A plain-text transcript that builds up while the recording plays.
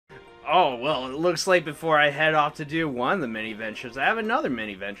Oh, well, it looks like before I head off to do one of the mini ventures, I have another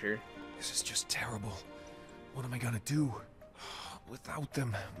mini venture. This is just terrible. What am I gonna do? Without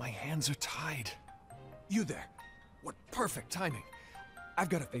them, my hands are tied. You there. What perfect timing. I've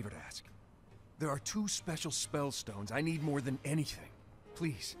got a favor to ask. There are 2 special spell stones I need more than anything.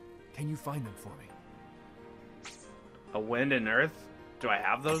 Please, can you find them for me? A wind and earth? Do I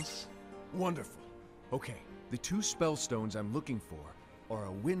have those? Wonderful. Okay, the 2 spell stones I'm looking for are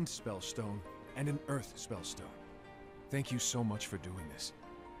a wind spell stone and an earth spell stone. Thank you so much for doing this.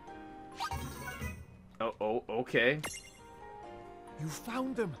 Oh, okay. You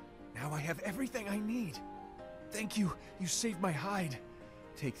found them. Now I have everything I need. Thank you. You saved my hide.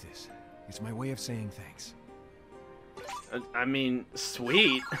 Take this. It's my way of saying thanks. I mean,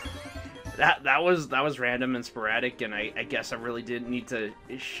 sweet. that was random and sporadic, and I guess I really didn't need to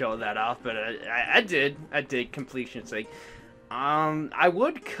show that off, but I did completion's sake. I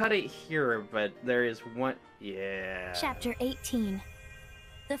would cut it here, but there is one. Yeah. Chapter 18.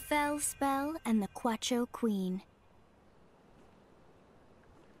 The Fell Spell and the Quacho Queen.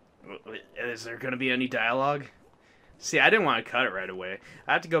 Is there gonna be any dialogue? See, I didn't want to cut it right away.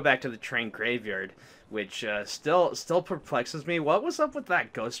 I have to go back to the train graveyard, which still perplexes me. What was up with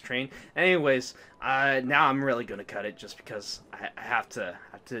that ghost train? Anyways, now I'm really gonna cut it just because I have to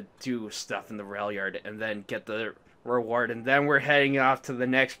do stuff in the rail yard and then get the reward, and then we're heading off to the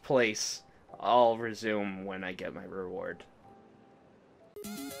next place. I'll resume when I get my reward.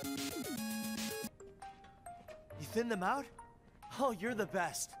 You thinned them out? Oh, you're the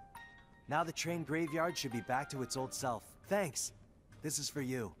best. Now the train graveyard should be back to its old self. Thanks. This is for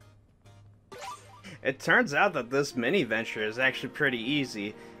you. It turns out that this mini venture is actually pretty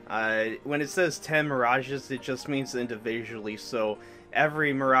easy. When it says 10 mirages, it just means individually, so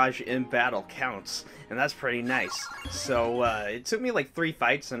every mirage in battle counts, and that's pretty nice. So it took me like 3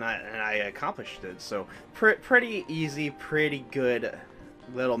 fights, and I accomplished it. So pretty easy, pretty good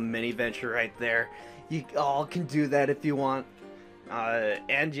little mini venture right there. You all can do that if you want.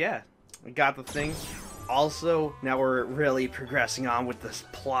 And yeah, we got the thing. Also, now we're really progressing on with this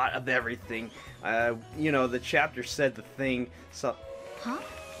plot of everything. You know, the chapter said the thing, so... Huh?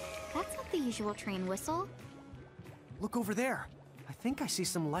 That's not the usual train whistle. Look over there. I think I see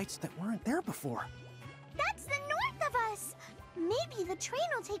some lights that weren't there before. That's the north of us! Maybe the train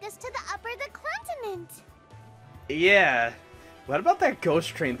will take us to the upper the continent. Yeah. What about that ghost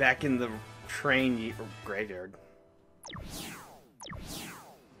train back in the train graveyard?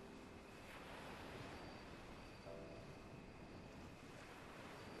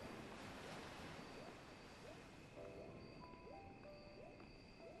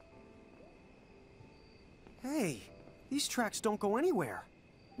 Hey, these tracks don't go anywhere.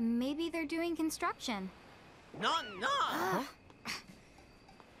 Maybe they're doing construction. No. Huh?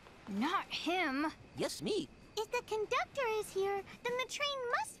 Not him. Yes, me. If the conductor is here, then the train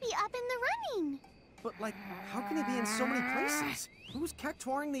must be up in the running. But, like, how can it be in so many places? Who's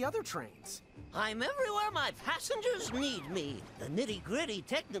touring the other trains? I'm everywhere my passengers need me. The nitty-gritty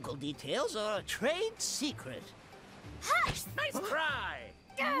technical details are a trade secret. Ha! Nice try!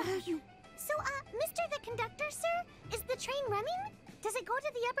 What are you... So, Mr. the Conductor, sir, is the train running? Does it go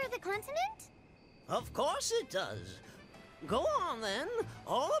to the upper the continent? Of course it does. Go on, then.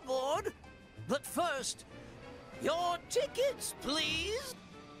 All aboard. But first, your tickets, please.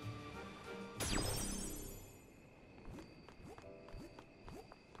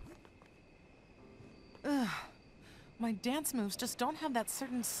 Ugh. My dance moves just don't have that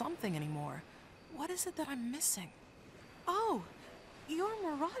certain something anymore. What is it that I'm missing? Oh, you're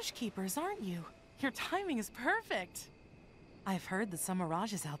Mirage Keepers, aren't you? Your timing is perfect. I've heard that some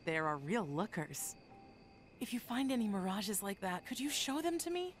Mirages out there are real lookers. If you find any Mirages like that, could you show them to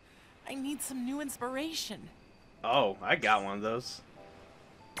me? I need some new inspiration. Oh, I got one of those.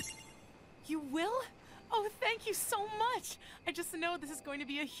 You will? Oh, thank you so much. I just know this is going to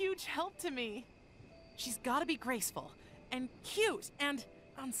be a huge help to me. She's gotta be graceful and cute and,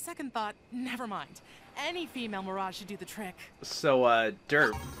 on second thought, never mind. Any female Mirage should do the trick. So,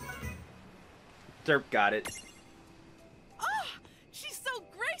 Derp. Derp got it. Ah! She's so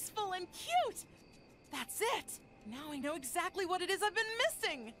graceful and cute! That's it! Now I know exactly what it is I've been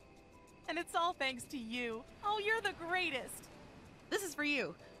missing! And it's all thanks to you. Oh, you're the greatest! This is for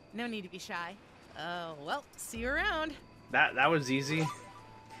you. No need to be shy. Oh, well, see you around. That was easy.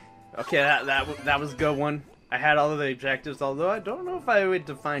 Okay, that was a good one. I had all of the objectives, although I don't know if I would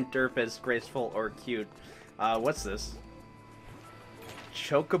define Derp as graceful or cute. What's this?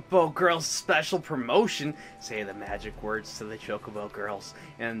 Chocobo Girls special promotion. Say the magic words to the Chocobo Girls,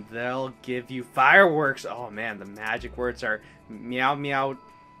 and they'll give you fireworks. Oh man, the magic words are meow meow,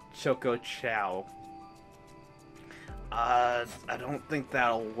 Choco Chow. I don't think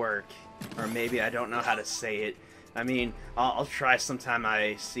that'll work. Or maybe I don't know how to say it. I mean, I'll try sometime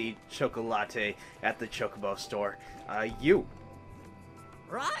I see Chocolate at the Chocobo store. You.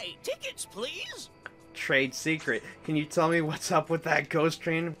 Right, tickets, please. Trade secret. Can you tell me what's up with that ghost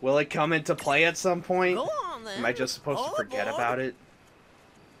train? Will it come into play at some point? Go on, then. Am I just supposed All to forget aboard. about it?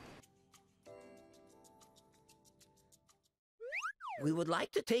 We would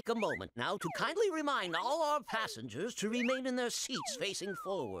like to take a moment now to kindly remind all our passengers to remain in their seats facing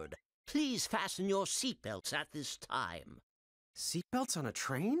forward. Please fasten your seatbelts at this time. Seatbelts on a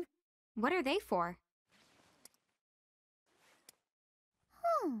train? What are they for?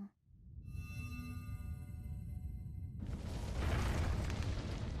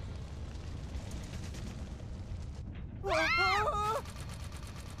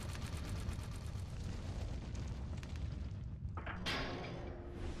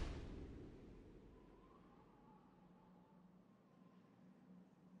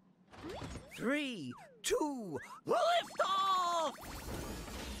 Three, two, lift off!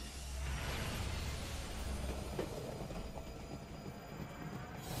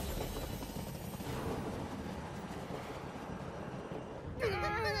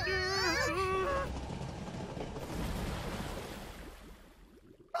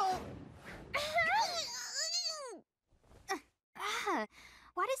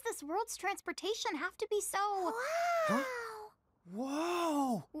 Why does this world's transportation have to be so... Huh?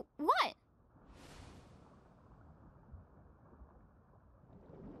 Whoa! What?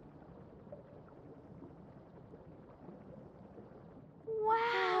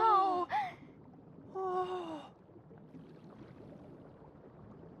 Wow! Oh.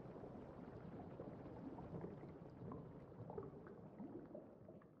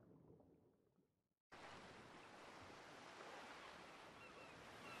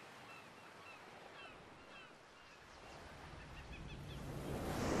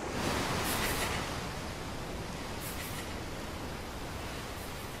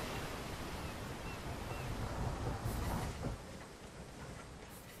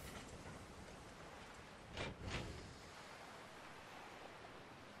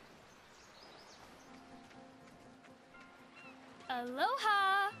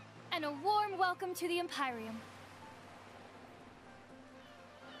 Aloha! And a warm welcome to the Empyreum.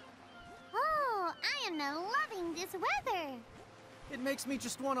 Oh, I am now loving this weather. It makes me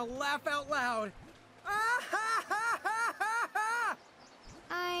just want to laugh out loud.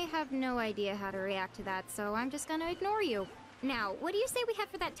 I have no idea how to react to that, so I'm just gonna ignore you. Now, what do you say we head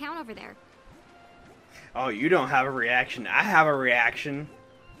for that town over there? Oh, you don't have a reaction. I have a reaction.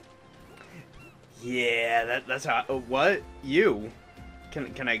 Yeah, that's how. What? You?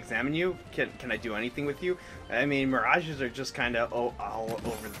 Can I examine you? Can I do anything with you? I mean, mirages are just kind of all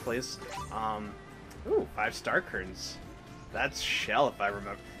over the place. Ooh, 5 star curtains. That's shell, if I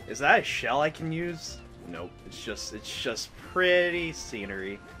remember. Is that a shell I can use? Nope. It's just pretty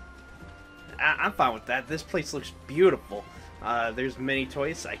scenery. I'm fine with that. This place looks beautiful. There's mini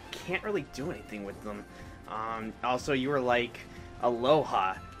toys. I can't really do anything with them. Also, you were like,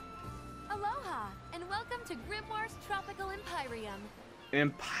 aloha. Aloha, and welcome to Grimoire's Tropical Empyreum.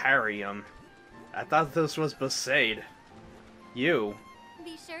 Empyreum. I thought this was Besaid. You.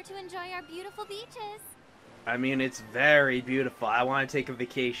 Be sure to enjoy our beautiful beaches. I mean, it's very beautiful. I want to take a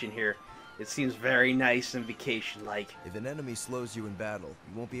vacation here. It seems very nice and vacation-like. If an enemy slows you in battle,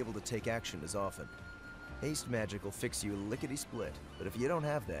 you won't be able to take action as often. Haste magic will fix you lickety-split, but if you don't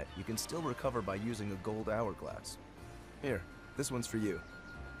have that, you can still recover by using a gold hourglass. Here, this one's for you.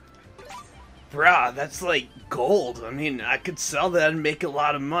 Bruh, that's like gold. I mean, I could sell that and make a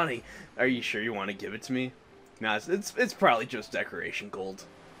lot of money. Are you sure you want to give it to me? No, it's probably just decoration gold.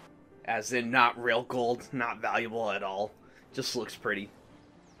 As in, not real gold, not valuable at all. Just looks pretty.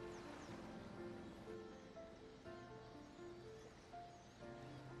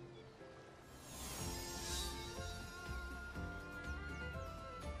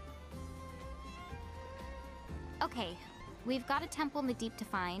 Okay, we've got a temple in the deep to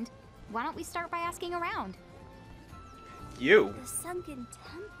find. Why don't we start by asking around? You. The sunken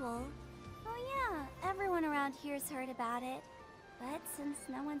temple? Oh yeah, everyone around here's heard about it. But since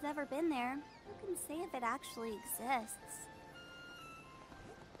no one's ever been there, who can say if it actually exists?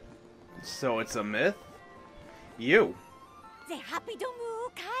 So it's a myth? You. The happy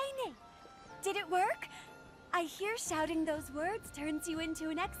domu kaine. Did it work? I hear shouting those words turns you into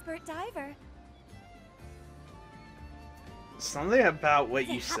an expert diver. Something about what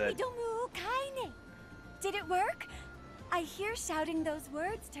you said. Did it work? I hear shouting those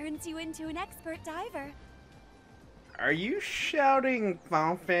words turns you into an expert diver. Are you shouting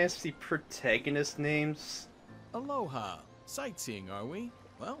Final Fantasy protagonist names? Aloha! Sightseeing, are we?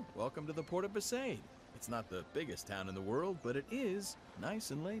 Well, welcome to the port of Besaid. It's not the biggest town in the world, but it is nice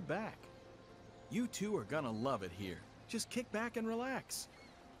and laid back. You two are gonna love it here. Just kick back and relax.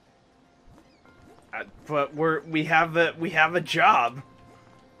 But we have a job.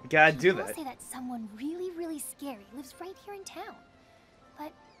 We gotta do that. People say that someone really, really scary lives right here in town.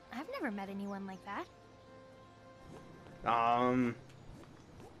 But I've never met anyone like that. Well,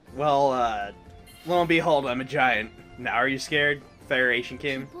 lo and behold, I'm a giant. Now are you scared? Federation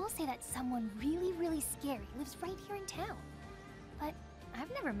came. People say that someone really, really scary lives right here in town. But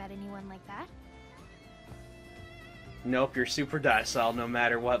I've never met anyone like that. Nope, you're super docile no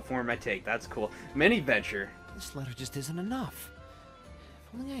matter what form I take. That's cool. Mini venture. This letter just isn't enough.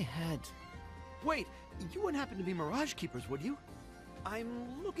 If only I had... Wait, you wouldn't happen to be Mirage Keepers, would you?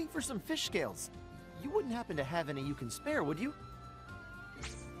 I'm looking for some fish scales. You wouldn't happen to have any you can spare, would you?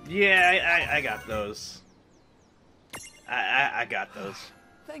 Yeah, I got those. I got those.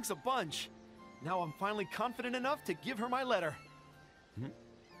 Thanks a bunch. Now I'm finally confident enough to give her my letter.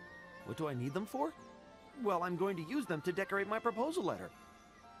 What do I need them for? Well, I'm going to use them to decorate my proposal letter.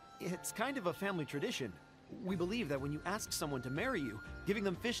 It's kind of a family tradition. We believe that when you ask someone to marry you, giving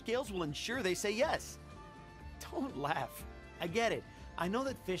them fish scales will ensure they say yes. Don't laugh. I get it. I know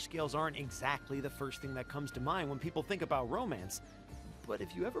that fish scales aren't exactly the first thing that comes to mind when people think about romance. But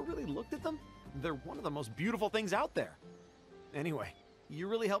if you ever really looked at them, they're one of the most beautiful things out there. Anyway, you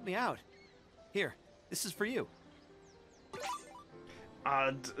really helped me out. Here, this is for you.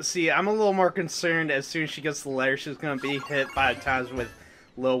 See, I'm a little more concerned as soon as she gets the letter, she's gonna be hit 5 times with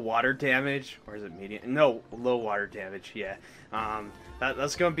low water damage. Or is it medium? No, low water damage, yeah.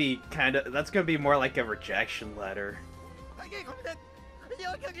 That's gonna be that's gonna be more like a rejection letter.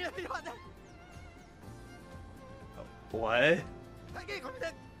 What?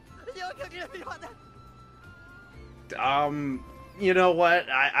 You know what?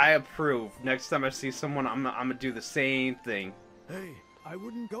 I approve. Next time I see someone, I'm gonna do the same thing. Hey, I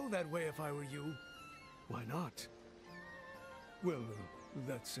wouldn't go that way if I were you. Why not? Well,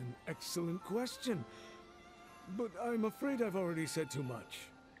 that's an excellent question. But I'm afraid I've already said too much.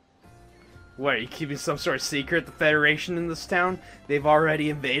 What, are you keeping some sort of secret? The Federation in this town? They've already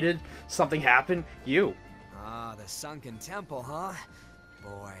invaded? Something happened? You. Ah, the sunken temple, huh?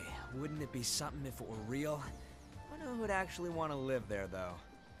 Boy, wouldn't it be something if it were real? I wonder who'd actually want to live there, though.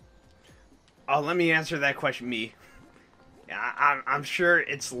 Oh, let me answer that question, me. I'm sure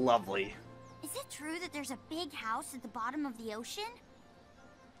it's lovely. Is it true that there's a big house at the bottom of the ocean?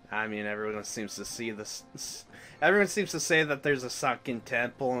 I mean, everyone seems to see this. Everyone seems to say that there's a sunken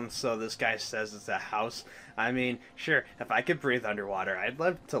temple, and so this guy says it's a house. I mean, sure, if I could breathe underwater, I'd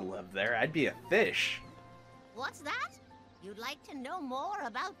love to live there. I'd be a fish. What's that? You'd like to know more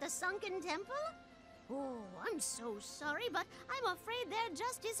about the sunken temple? Oh, I'm so sorry, but I'm afraid there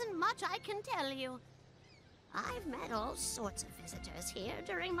just isn't much I can tell you. I've met all sorts of visitors here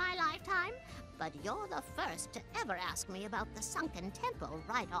during my lifetime, but you're the first to ever ask me about the sunken temple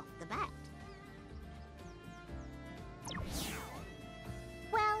right off the bat.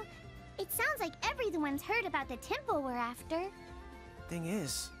 Well, it sounds like everyone's heard about the temple we're after. Thing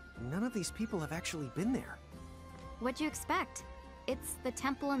is, none of these people have actually been there. What'd you expect? It's the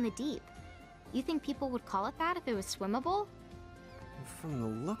temple in the deep. You think people would call it that if it was swimmable? From the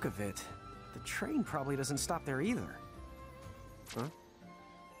look of it, the train probably doesn't stop there either. Huh?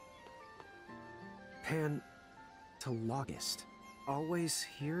 Pantologist. Always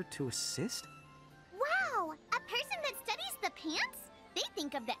here to assist? Wow! A person that studies the pants? They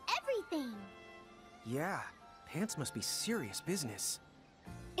think of the everything. Yeah, pants must be serious business.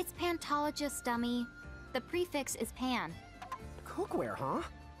 It's pantologist, dummy. The prefix is pan. Cookware, huh?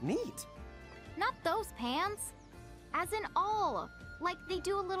 Neat. Not those pans. As in all. Like they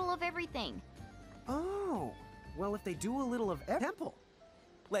do a little of everything. Oh, well if they do a little of every temple,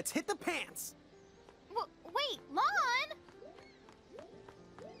 let's hit the pants. Wait, Lon!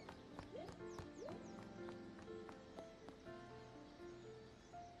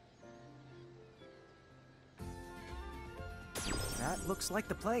 That looks like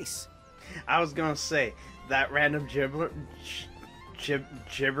the place. I was gonna say, that random gibberish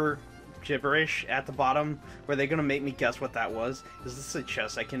at the bottom, were they gonna make me guess what that was? Is this a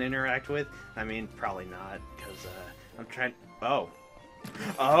chest I can interact with? I mean, probably not, because I'm trying... Oh!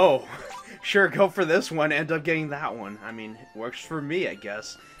 Sure, go for this one, end up getting that one. I mean, it works for me, I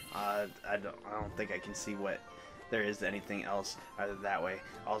guess. I don't think I can see what there is anything else either that way.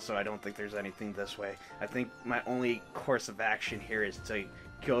 Also, I don't think there's anything this way. I think my only course of action here is to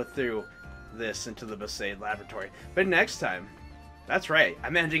go through this into the Besaid laboratory. But next time, that's right,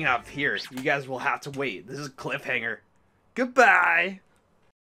 I'm ending up here. You guys will have to wait. This is a cliffhanger. Goodbye!